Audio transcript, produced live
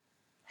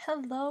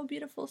Hello,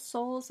 beautiful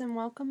souls, and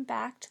welcome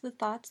back to the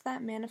Thoughts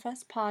That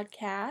Manifest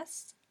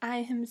podcast. I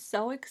am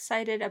so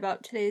excited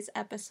about today's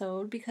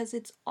episode because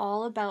it's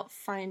all about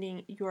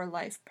finding your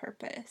life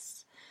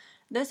purpose.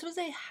 This was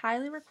a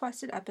highly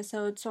requested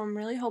episode, so I'm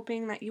really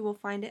hoping that you will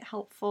find it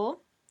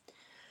helpful.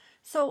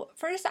 So,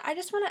 first, I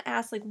just want to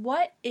ask,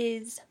 what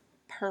is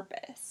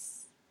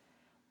purpose?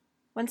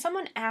 When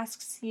someone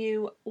asks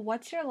you,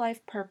 what's your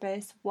life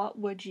purpose, what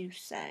would you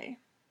say?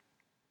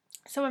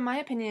 So, in my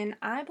opinion,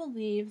 I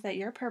believe that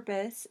your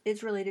purpose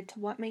is related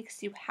to what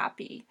makes you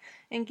happy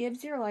and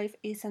gives your life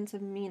a sense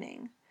of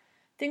meaning.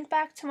 Think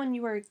back to when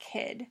you were a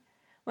kid.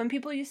 When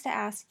people used to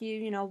ask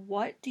you,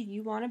 what do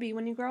you want to be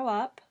when you grow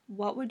up?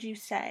 What would you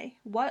say?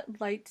 What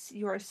lights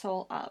your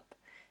soul up?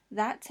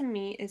 That to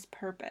me is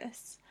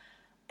purpose.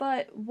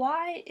 But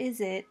why is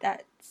it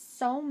that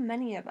so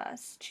many of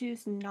us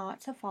choose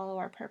not to follow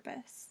our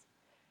purpose?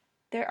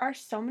 There are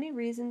so many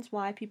reasons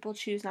why people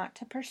choose not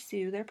to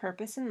pursue their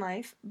purpose in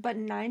life, but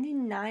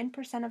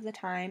 99% of the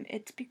time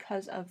it's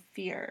because of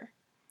fear.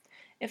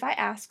 If I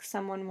ask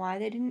someone why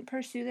they didn't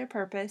pursue their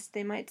purpose,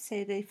 they might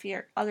say they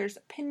fear others'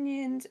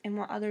 opinions and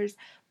what others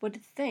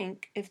would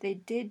think if they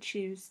did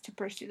choose to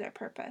pursue their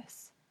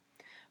purpose.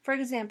 For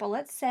example,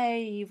 let's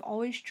say you've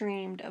always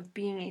dreamed of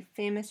being a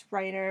famous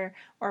writer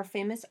or a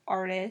famous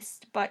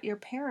artist, but your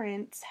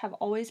parents have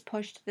always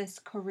pushed this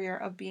career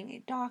of being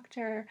a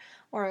doctor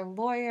or a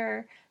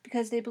lawyer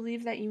because they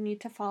believe that you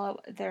need to follow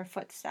their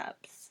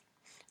footsteps.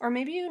 Or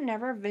maybe you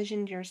never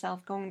visioned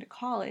yourself going to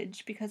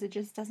college because it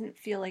just doesn't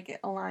feel like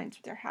it aligns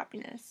with your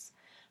happiness.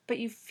 But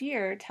you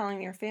fear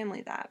telling your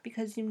family that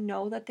because you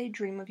know that they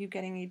dream of you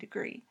getting a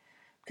degree.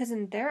 Because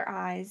in their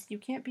eyes, you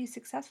can't be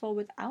successful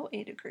without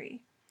a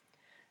degree.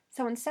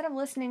 So instead of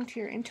listening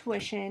to your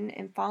intuition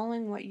and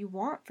following what you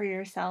want for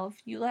yourself,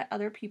 you let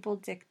other people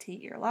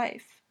dictate your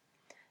life.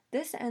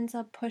 This ends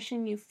up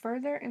pushing you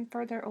further and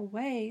further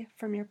away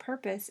from your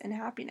purpose and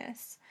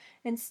happiness.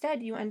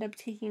 Instead, you end up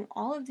taking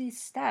all of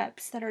these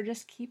steps that are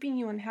just keeping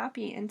you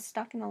unhappy and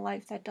stuck in a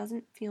life that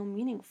doesn't feel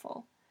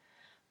meaningful.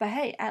 But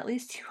hey, at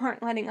least you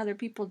aren't letting other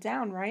people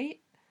down, right?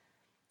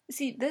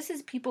 See, this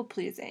is people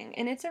pleasing,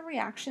 and it's a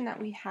reaction that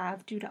we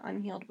have due to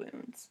unhealed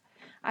wounds.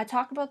 I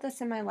talk about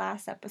this in my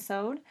last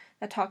episode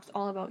that talks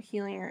all about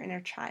healing your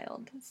inner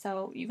child,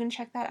 so you can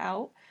check that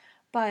out.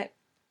 But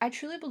I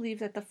truly believe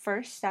that the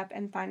first step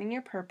in finding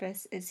your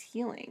purpose is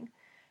healing.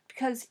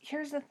 Because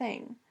here's the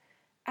thing,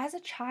 as a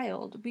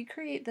child, we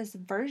create this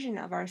version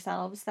of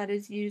ourselves that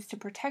is used to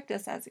protect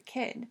us as a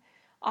kid.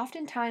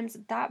 Oftentimes,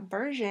 that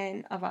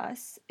version of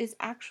us is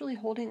actually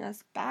holding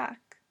us back.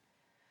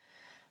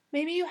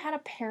 Maybe you had a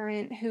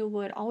parent who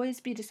would always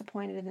be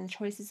disappointed in the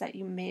choices that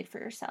you made for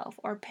yourself,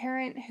 or a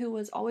parent who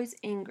was always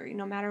angry.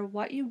 No matter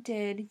what you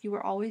did, you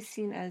were always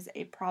seen as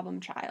a problem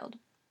child.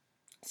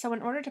 So,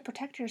 in order to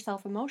protect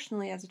yourself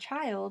emotionally as a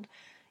child,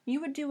 you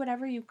would do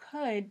whatever you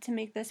could to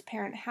make this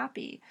parent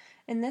happy.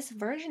 And this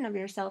version of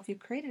yourself you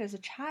created as a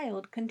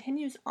child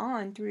continues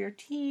on through your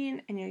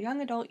teen and your young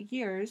adult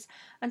years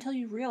until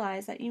you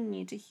realize that you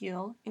need to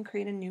heal and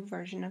create a new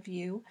version of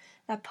you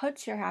that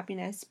puts your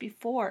happiness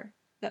before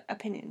the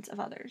opinions of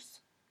others.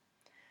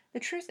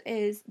 The truth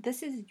is,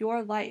 this is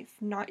your life,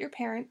 not your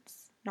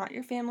parents', not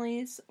your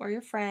family's, or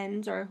your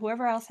friends, or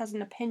whoever else has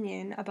an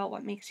opinion about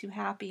what makes you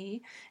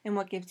happy and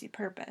what gives you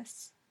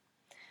purpose.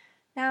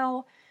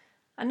 Now,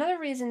 another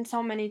reason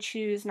so many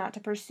choose not to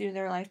pursue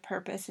their life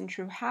purpose and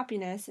true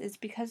happiness is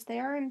because they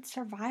are in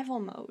survival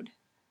mode.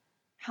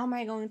 How am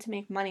I going to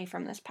make money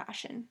from this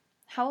passion?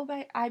 How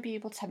will I be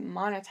able to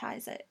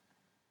monetize it?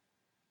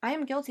 I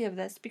am guilty of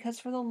this because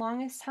for the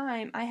longest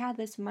time I had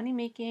this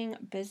money-making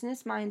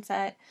business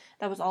mindset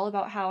that was all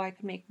about how I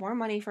could make more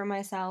money for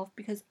myself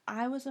because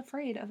I was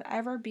afraid of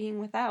ever being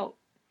without.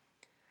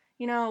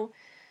 You know,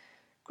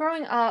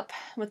 growing up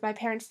with my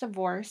parents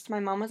divorced,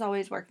 my mom was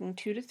always working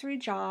 2 to 3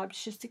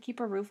 jobs just to keep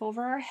a roof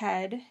over our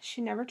head.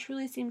 She never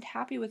truly seemed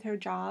happy with her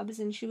jobs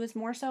and she was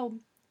more so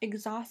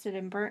exhausted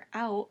and burnt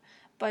out,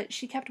 but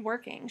she kept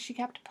working, she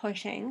kept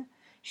pushing.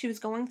 She was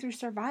going through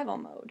survival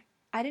mode.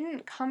 I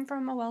didn't come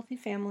from a wealthy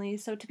family,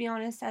 so to be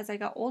honest, as I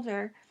got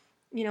older,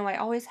 I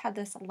always had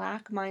this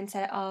lack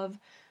mindset of,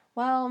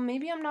 well,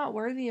 maybe I'm not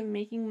worthy of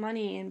making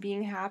money and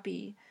being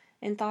happy.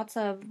 And thoughts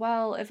of,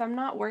 well, if I'm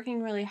not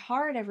working really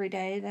hard every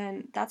day,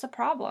 then that's a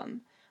problem.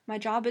 My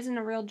job isn't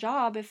a real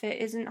job if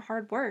it isn't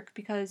hard work,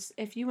 because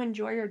if you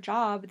enjoy your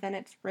job, then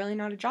it's really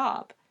not a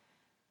job.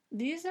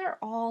 These are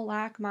all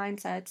lack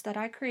mindsets that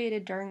I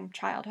created during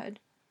childhood.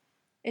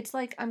 It's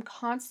like I'm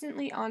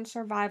constantly on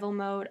survival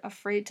mode,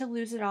 afraid to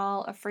lose it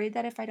all, afraid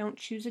that if I don't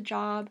choose a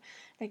job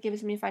that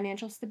gives me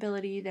financial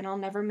stability, then I'll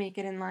never make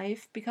it in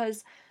life.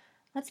 Because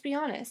let's be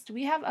honest,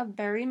 we have a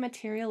very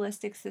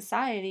materialistic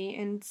society,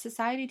 and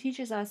society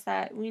teaches us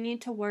that we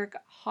need to work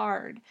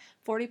hard,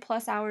 40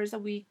 plus hours a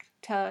week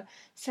to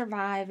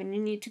survive, and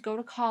you need to go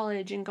to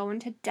college and go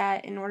into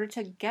debt in order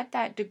to get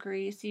that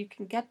degree so you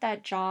can get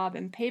that job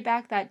and pay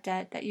back that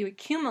debt that you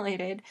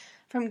accumulated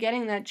from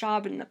getting that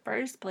job in the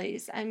first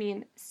place. I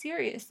mean,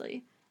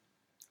 seriously.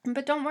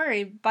 But don't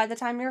worry, by the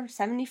time you're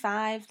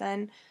 75,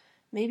 then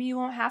Maybe you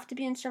won't have to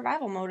be in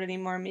survival mode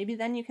anymore. Maybe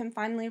then you can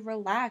finally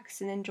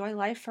relax and enjoy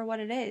life for what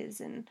it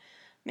is. And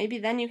maybe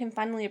then you can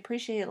finally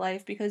appreciate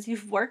life because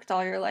you've worked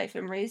all your life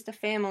and raised a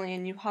family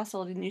and you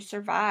hustled and you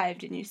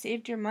survived and you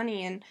saved your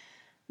money. And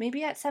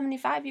maybe at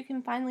 75 you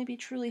can finally be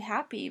truly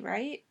happy,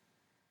 right?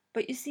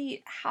 But you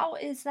see, how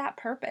is that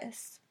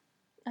purpose?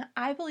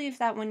 I believe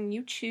that when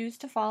you choose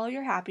to follow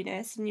your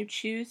happiness and you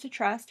choose to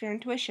trust your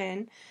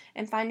intuition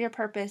and find your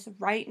purpose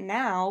right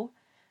now,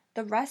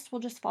 the rest will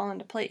just fall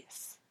into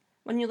place.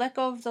 When you let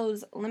go of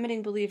those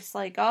limiting beliefs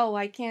like, oh,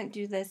 I can't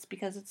do this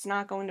because it's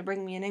not going to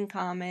bring me an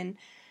income, and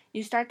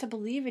you start to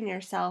believe in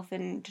yourself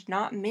and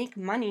not make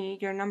money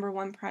your number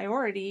one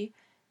priority,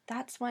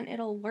 that's when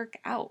it'll work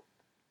out.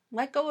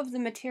 Let go of the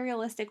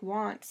materialistic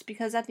wants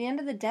because at the end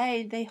of the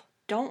day, they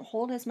don't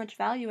hold as much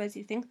value as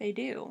you think they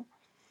do.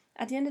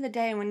 At the end of the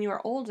day, when you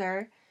are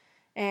older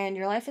and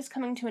your life is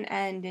coming to an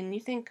end and you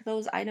think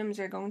those items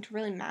are going to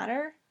really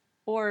matter,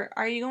 or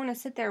are you going to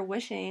sit there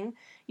wishing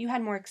you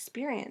had more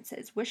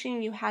experiences,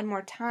 wishing you had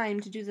more time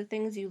to do the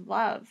things you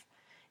love?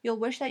 You'll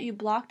wish that you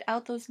blocked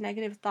out those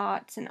negative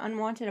thoughts and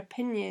unwanted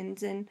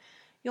opinions, and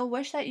you'll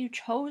wish that you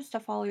chose to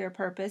follow your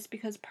purpose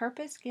because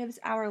purpose gives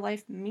our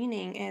life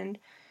meaning, and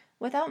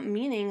without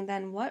meaning,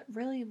 then what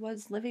really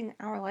was living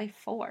our life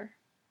for?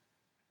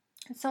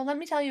 So let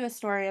me tell you a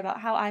story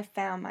about how I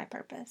found my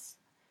purpose.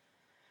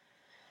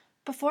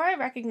 Before I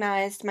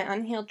recognized my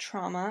unhealed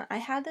trauma, I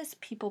had this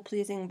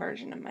people-pleasing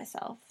version of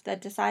myself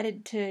that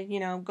decided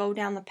to, go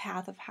down the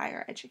path of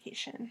higher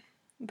education.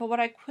 But what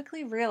I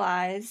quickly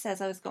realized as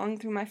I was going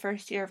through my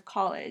first year of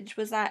college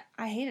was that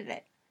I hated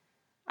it.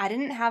 I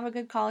didn't have a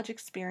good college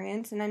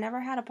experience, and I never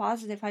had a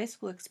positive high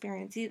school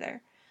experience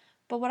either.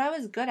 But what I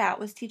was good at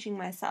was teaching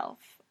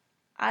myself.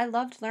 I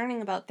loved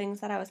learning about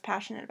things that I was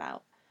passionate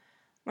about.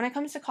 When it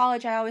comes to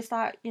college, I always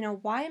thought,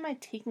 why am I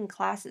taking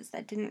classes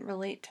that didn't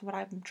relate to what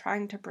I'm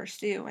trying to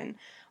pursue? And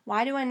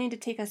why do I need to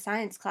take a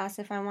science class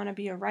if I want to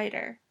be a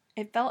writer?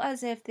 It felt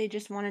as if they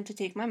just wanted to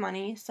take my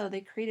money, so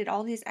they created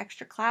all these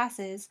extra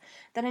classes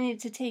that I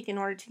needed to take in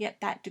order to get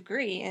that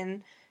degree,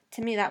 and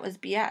to me that was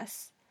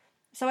BS.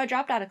 So I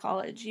dropped out of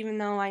college, even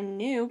though I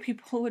knew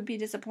people would be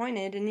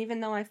disappointed, and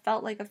even though I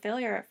felt like a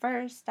failure at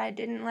first, I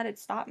didn't let it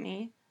stop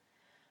me.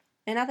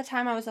 And at the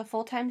time, I was a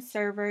full-time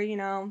server,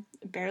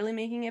 barely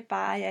making it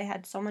by. I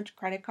had so much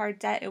credit card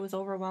debt, it was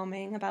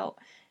overwhelming. About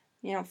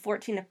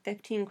 14 to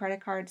 15 credit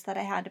cards that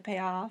I had to pay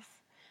off.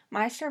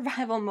 My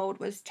survival mode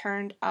was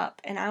turned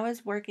up, and I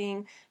was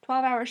working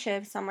 12-hour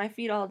shifts on my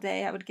feet all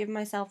day. I would give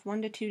myself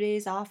 1 to 2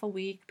 days off a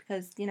week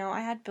because, I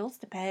had bills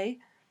to pay.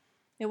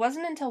 It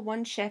wasn't until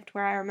one shift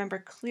where I remember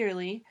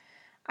clearly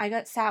I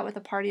got sat with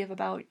a party of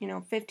about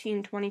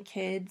 15, 20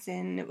 kids,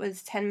 and it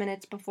was 10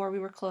 minutes before we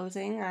were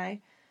closing. I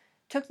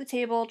took the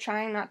table,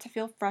 trying not to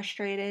feel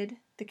frustrated.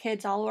 The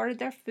kids all ordered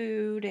their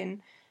food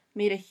and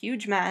made a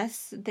huge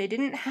mess. They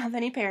didn't have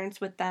any parents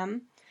with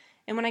them.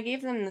 And when I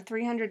gave them the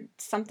 300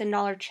 something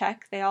dollar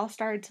check, they all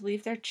started to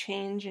leave their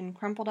change in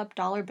crumpled up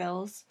dollar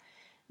bills.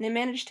 And they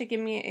managed to give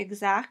me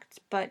exact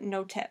but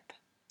no tip.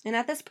 And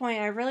at this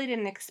point, I really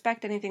didn't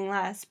expect anything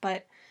less,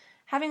 but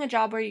having a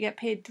job where you get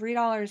paid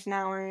 $3 an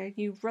hour,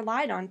 you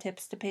relied on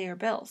tips to pay your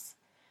bills.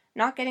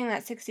 Not getting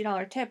that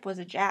 $60 tip was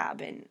a jab,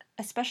 and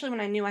especially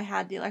when I knew I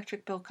had the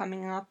electric bill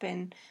coming up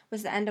and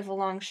was the end of a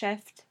long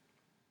shift.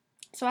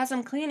 So as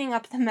I'm cleaning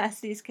up the mess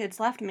these kids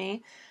left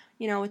me,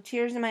 with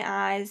tears in my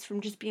eyes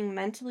from just being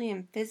mentally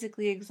and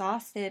physically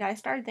exhausted, I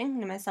started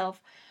thinking to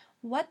myself,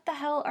 what the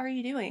hell are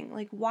you doing?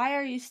 Like, why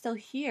are you still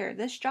here?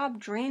 This job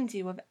drains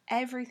you of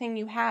everything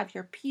you have,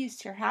 your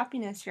peace, your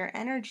happiness, your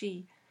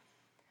energy.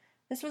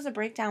 This was a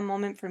breakdown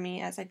moment for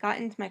me as I got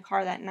into my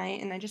car that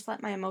night and I just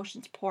let my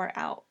emotions pour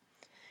out.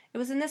 It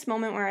was in this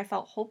moment where I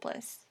felt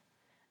hopeless.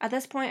 At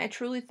this point, I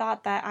truly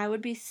thought that I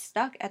would be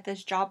stuck at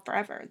this job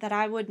forever, that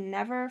I would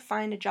never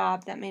find a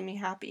job that made me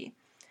happy.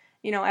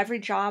 Every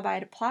job I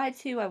had applied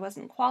to, I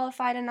wasn't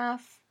qualified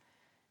enough.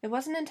 It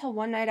wasn't until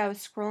one night I was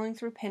scrolling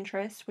through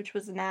Pinterest, which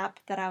was an app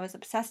that I was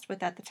obsessed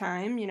with at the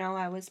time.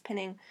 I was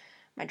pinning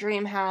my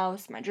dream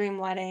house, my dream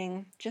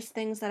wedding, just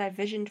things that I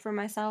visioned for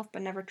myself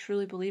but never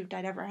truly believed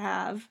I'd ever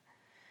have.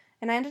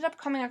 And I ended up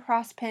coming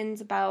across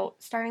pins about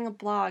starting a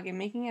blog and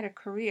making it a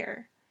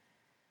career.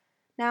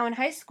 Now, in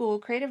high school,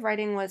 creative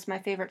writing was my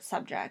favorite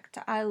subject.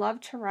 I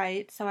loved to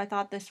write, so I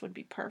thought this would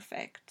be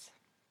perfect.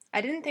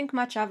 I didn't think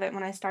much of it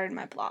when I started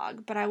my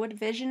blog, but I would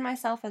vision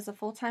myself as a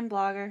full-time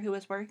blogger who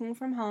was working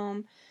from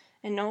home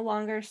and no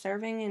longer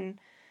serving, and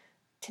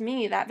to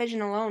me, that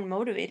vision alone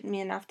motivated me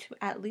enough to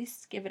at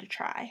least give it a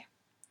try.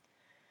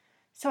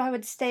 So I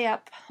would stay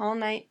up all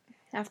night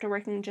after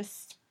working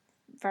just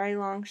very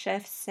long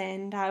shifts,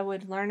 and I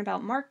would learn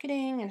about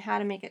marketing and how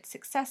to make it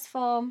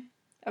successful.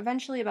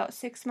 Eventually, about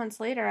 6 months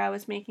later, I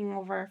was making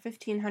over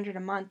 $1,500 a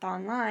month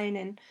online,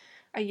 and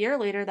a year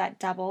later that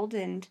doubled,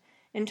 and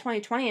in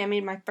 2020 I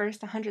made my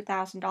first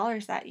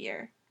 $100,000 that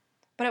year.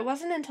 But it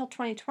wasn't until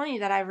 2020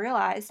 that I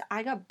realized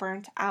I got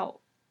burnt out,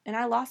 and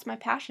I lost my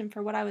passion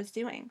for what I was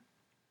doing.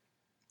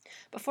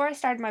 Before I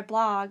started my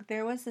blog,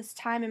 there was this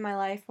time in my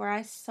life where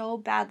I so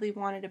badly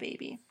wanted a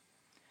baby.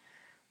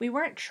 We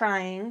weren't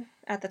trying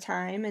at the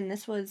time, and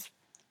this was,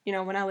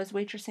 when I was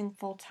waitressing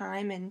full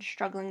time and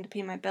struggling to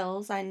pay my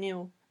bills. I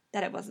knew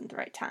that it wasn't the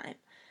right time.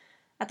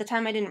 At the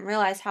time, I didn't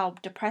realize how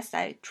depressed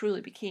I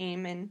truly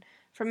became, and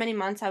for many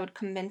months I would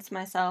convince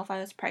myself I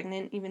was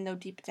pregnant, even though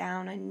deep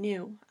down I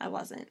knew I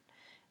wasn't.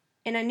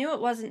 And I knew it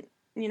wasn't,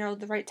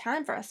 the right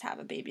time for us to have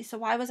a baby, so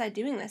why was I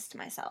doing this to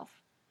myself?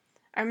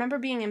 I remember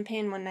being in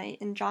pain one night,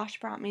 and Josh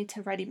brought me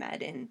to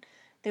ReadyMed, and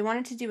they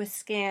wanted to do a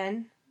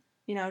scan,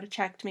 to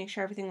check to make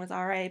sure everything was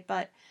all right,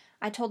 but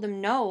I told them,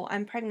 no,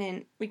 I'm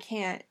pregnant, we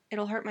can't,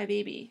 it'll hurt my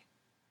baby.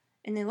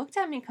 And they looked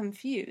at me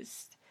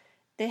confused.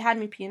 They had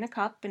me pee in a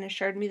cup and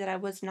assured me that I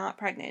was not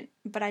pregnant,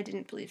 but I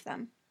didn't believe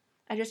them.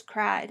 I just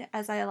cried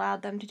as I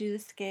allowed them to do the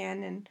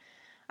scan, and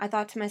I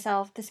thought to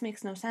myself, this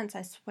makes no sense,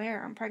 I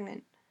swear I'm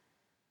pregnant.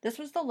 This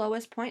was the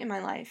lowest point in my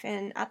life,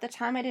 and at the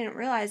time I didn't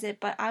realize it,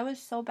 but I was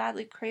so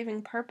badly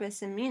craving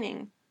purpose and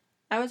meaning.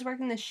 I was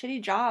working this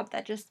shitty job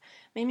that just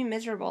made me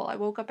miserable. I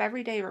woke up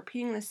every day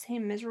repeating the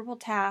same miserable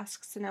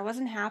tasks, and I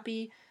wasn't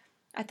happy.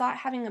 I thought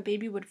having a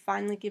baby would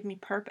finally give me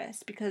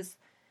purpose, because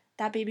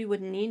that baby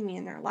would need me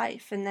in their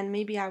life, and then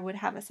maybe I would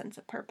have a sense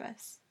of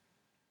purpose.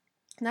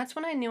 And that's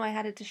when I knew I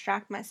had to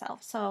distract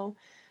myself, so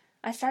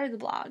I started the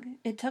blog.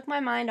 It took my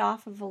mind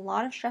off of a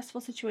lot of stressful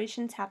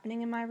situations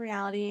happening in my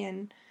reality,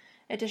 and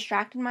it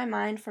distracted my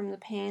mind from the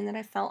pain that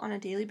I felt on a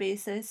daily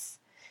basis.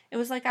 It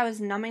was like I was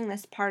numbing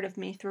this part of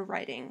me through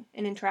writing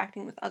and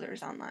interacting with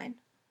others online.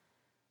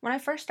 When I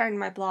first started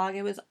my blog,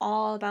 it was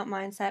all about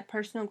mindset,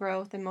 personal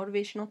growth, and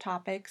motivational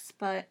topics,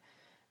 but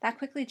that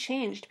quickly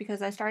changed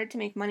because I started to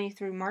make money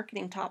through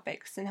marketing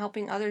topics and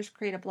helping others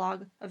create a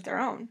blog of their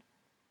own.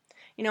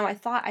 I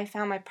thought I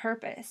found my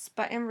purpose,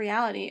 but in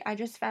reality, I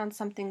just found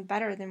something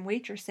better than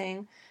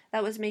waitressing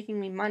that was making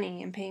me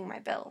money and paying my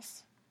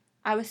bills.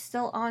 I was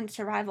still on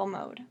survival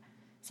mode,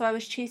 so I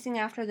was chasing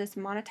after this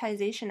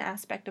monetization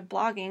aspect of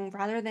blogging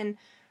rather than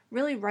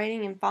really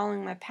writing and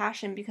following my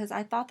passion, because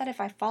I thought that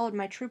if I followed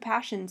my true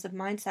passions of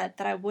mindset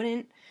that I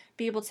wouldn't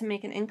be able to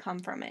make an income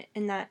from it,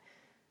 and that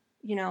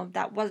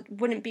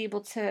wouldn't be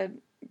able to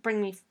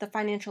bring me the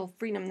financial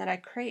freedom that I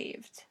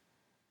craved.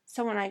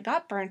 So when I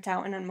got burnt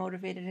out and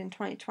unmotivated in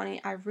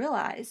 2020, I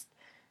realized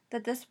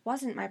that this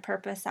wasn't my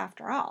purpose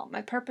after all.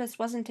 My purpose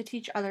wasn't to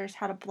teach others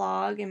how to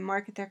blog and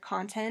market their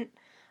content.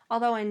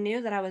 Although I knew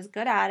that I was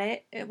good at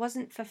it, it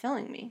wasn't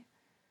fulfilling me.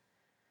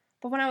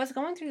 But when I was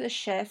going through the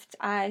shift,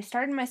 I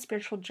started my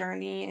spiritual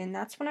journey, and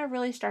that's when I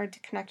really started to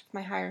connect with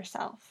my higher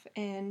self.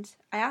 And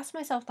I asked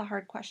myself the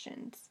hard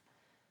questions.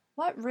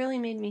 What really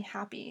made me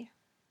happy?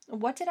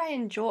 What did I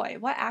enjoy?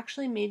 What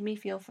actually made me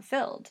feel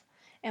fulfilled?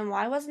 And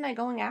why wasn't I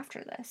going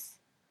after this?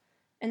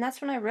 And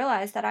that's when I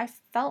realized that I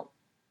felt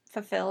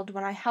fulfilled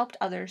when I helped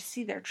others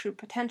see their true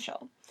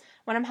potential.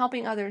 When I'm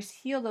helping others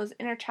heal those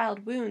inner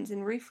child wounds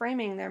and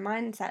reframing their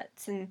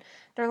mindsets and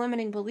their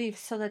limiting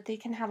beliefs so that they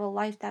can have a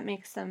life that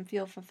makes them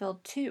feel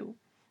fulfilled too.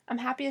 I'm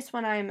happiest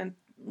when I am in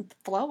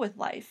flow with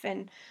life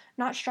and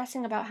not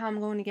stressing about how I'm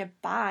going to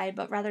get by,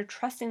 but rather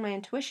trusting my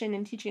intuition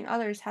and teaching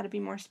others how to be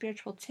more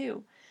spiritual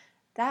too.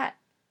 That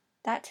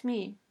to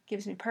me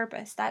gives me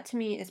purpose. That to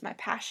me is my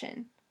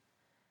passion.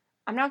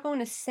 I'm not going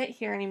to sit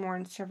here anymore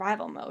in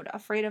survival mode,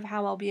 afraid of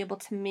how I'll be able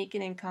to make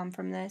an income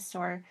from this,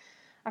 or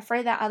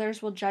afraid that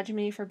others will judge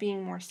me for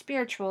being more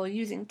spiritual,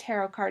 using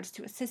tarot cards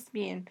to assist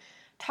me, and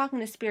talking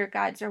to spirit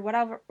guides, or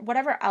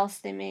whatever else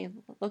they may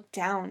look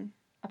down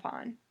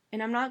upon.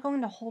 And I'm not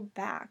going to hold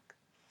back.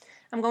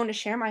 I'm going to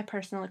share my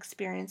personal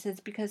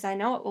experiences because I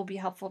know it will be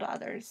helpful to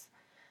others.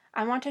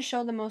 I want to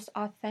show the most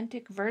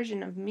authentic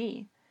version of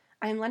me.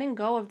 I am letting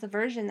go of the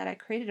version that I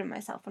created of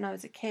myself when I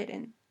was a kid,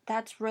 and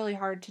that's really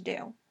hard to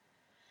do.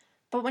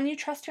 But when you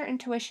trust your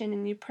intuition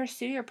and you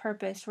pursue your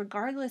purpose,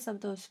 regardless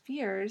of those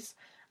fears,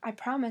 I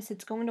promise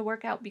it's going to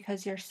work out,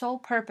 because your soul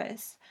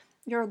purpose,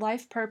 your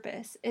life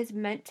purpose, is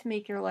meant to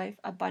make your life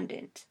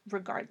abundant,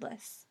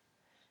 regardless.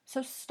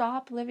 So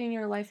stop living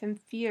your life in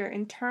fear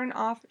and turn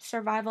off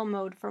survival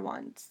mode for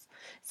once.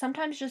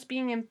 Sometimes just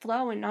being in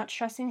flow and not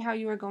stressing how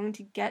you are going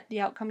to get the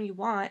outcome you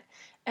want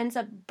ends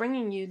up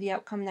bringing you the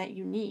outcome that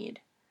you need.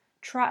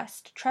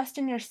 Trust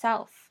in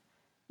yourself.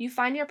 You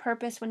find your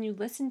purpose when you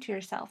listen to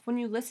yourself, when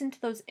you listen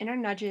to those inner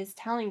nudges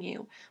telling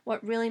you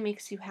what really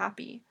makes you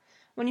happy,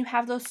 when you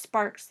have those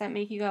sparks that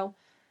make you go,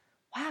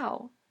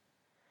 wow,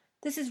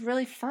 this is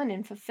really fun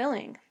and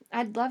fulfilling.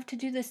 I'd love to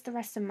do this the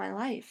rest of my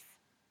life.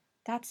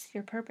 That's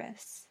your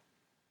purpose.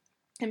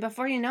 And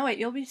before you know it,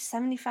 you'll be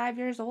 75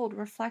 years old,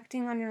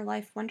 reflecting on your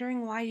life,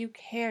 wondering why you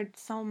cared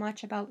so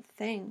much about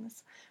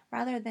things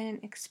rather than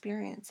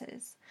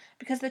experiences.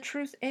 Because the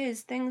truth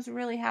is, things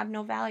really have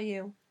no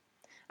value.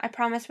 I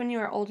promise when you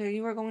are older,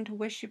 you are going to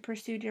wish you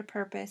pursued your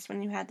purpose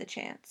when you had the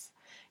chance.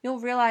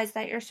 You'll realize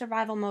that your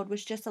survival mode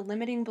was just a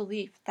limiting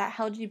belief that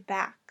held you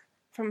back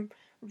from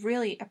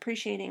really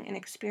appreciating and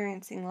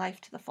experiencing life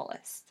to the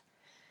fullest.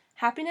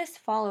 Happiness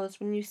follows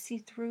when you see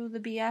through the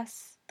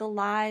BS, the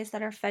lies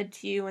that are fed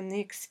to you, and the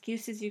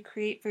excuses you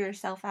create for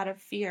yourself out of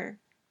fear.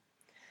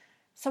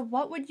 So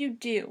what would you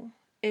do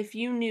if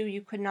you knew you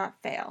could not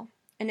fail?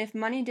 And if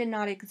money did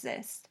not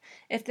exist,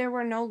 if there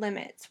were no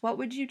limits, what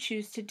would you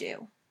choose to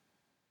do?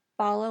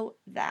 Follow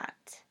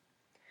that.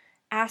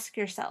 Ask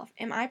yourself,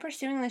 am I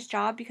pursuing this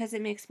job because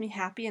it makes me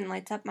happy and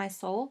lights up my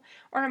soul?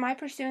 Or am I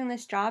pursuing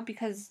this job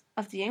because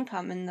of the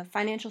income and the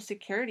financial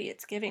security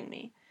it's giving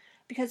me?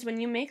 Because when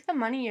you make the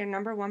money your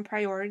number one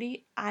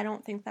priority, I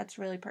don't think that's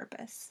really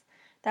purpose.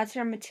 That's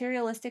your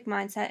materialistic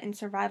mindset and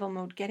survival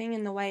mode getting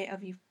in the way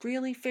of you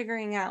really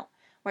figuring out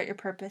what your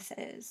purpose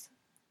is.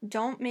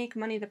 Don't make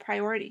money the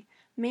priority.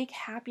 Make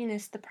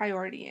happiness the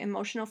priority,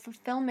 emotional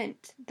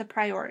fulfillment the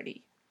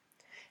priority.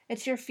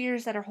 It's your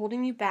fears that are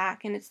holding you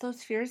back, and it's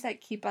those fears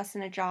that keep us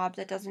in a job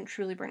that doesn't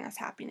truly bring us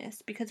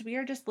happiness because we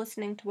are just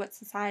listening to what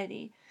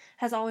society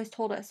has always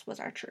told us was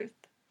our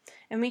truth.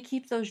 And we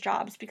keep those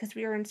jobs because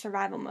we are in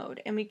survival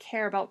mode and we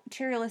care about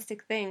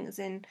materialistic things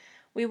and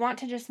we want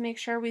to just make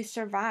sure we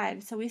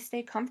survive so we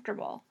stay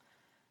comfortable.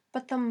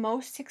 But the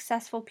most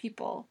successful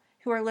people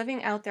who are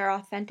living out their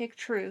authentic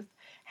truth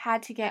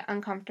had to get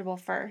uncomfortable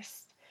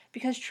first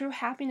because true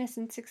happiness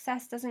and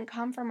success doesn't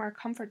come from our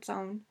comfort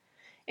zone.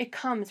 It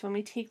comes when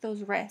we take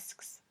those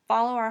risks,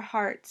 follow our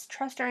hearts,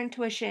 trust our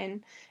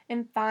intuition,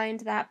 and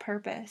find that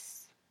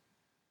purpose.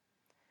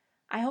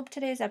 I hope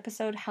today's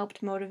episode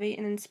helped motivate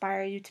and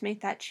inspire you to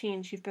make that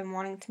change you've been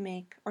wanting to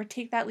make or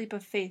take that leap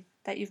of faith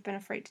that you've been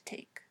afraid to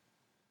take.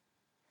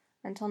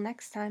 Until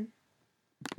next time.